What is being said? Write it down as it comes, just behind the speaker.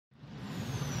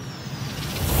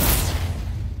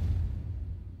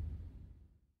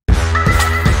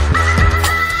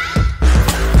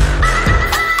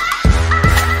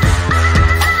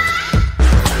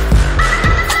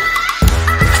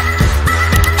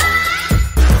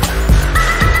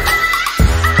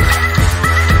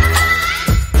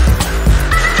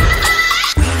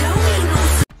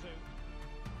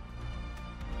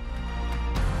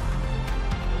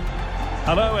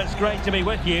great to be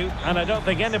with you, and I don't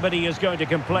think anybody is going to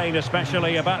complain,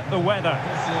 especially about the weather.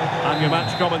 I'm your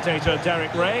match commentator,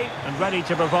 Derek Ray, and ready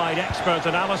to provide expert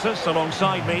analysis.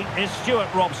 Alongside me is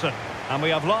Stuart Robson. And we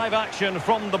have live action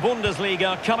from the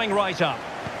Bundesliga coming right up.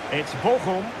 It's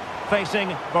Bochum facing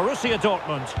Borussia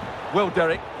Dortmund. Well,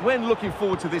 Derek, when looking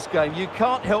forward to this game, you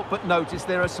can't help but notice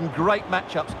there are some great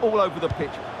matchups all over the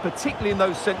pitch, particularly in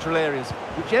those central areas.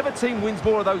 Whichever team wins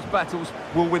more of those battles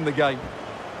will win the game.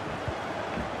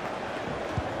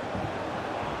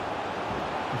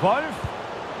 Wolf.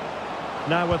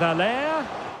 Now with Allaire.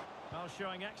 Now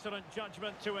showing excellent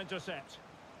judgment to intercept.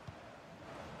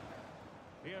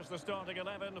 Here's the starting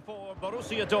 11 for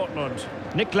Borussia Dortmund.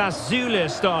 Niklas Süle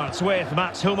starts with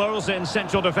Mats Hummels in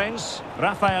central defence.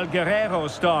 Rafael Guerreiro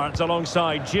starts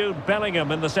alongside Jude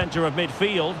Bellingham in the centre of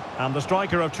midfield. And the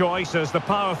striker of choice is the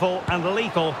powerful and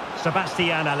lethal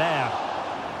Sebastian Allaire.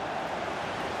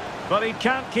 But he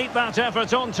can't keep that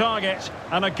effort on target.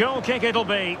 And a goal kick it'll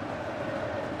be.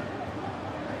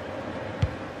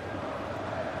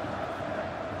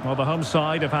 Well, the home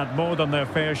side have had more than their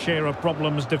fair share of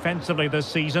problems defensively this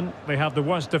season. They have the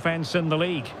worst defence in the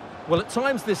league. Well, at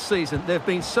times this season, they've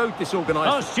been so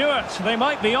disorganised. Oh, Stuart, they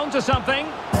might be onto something.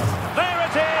 There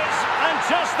it is, and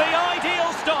just the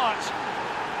ideal start.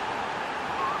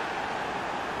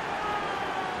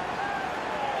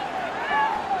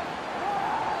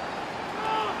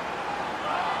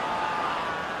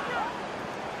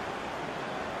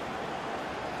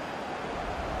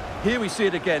 Here we see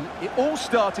it again. It all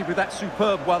started with that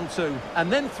superb 1-2,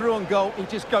 and then through on goal, he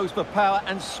just goes for power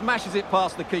and smashes it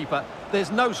past the keeper.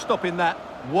 There's no stopping that.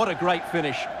 What a great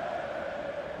finish.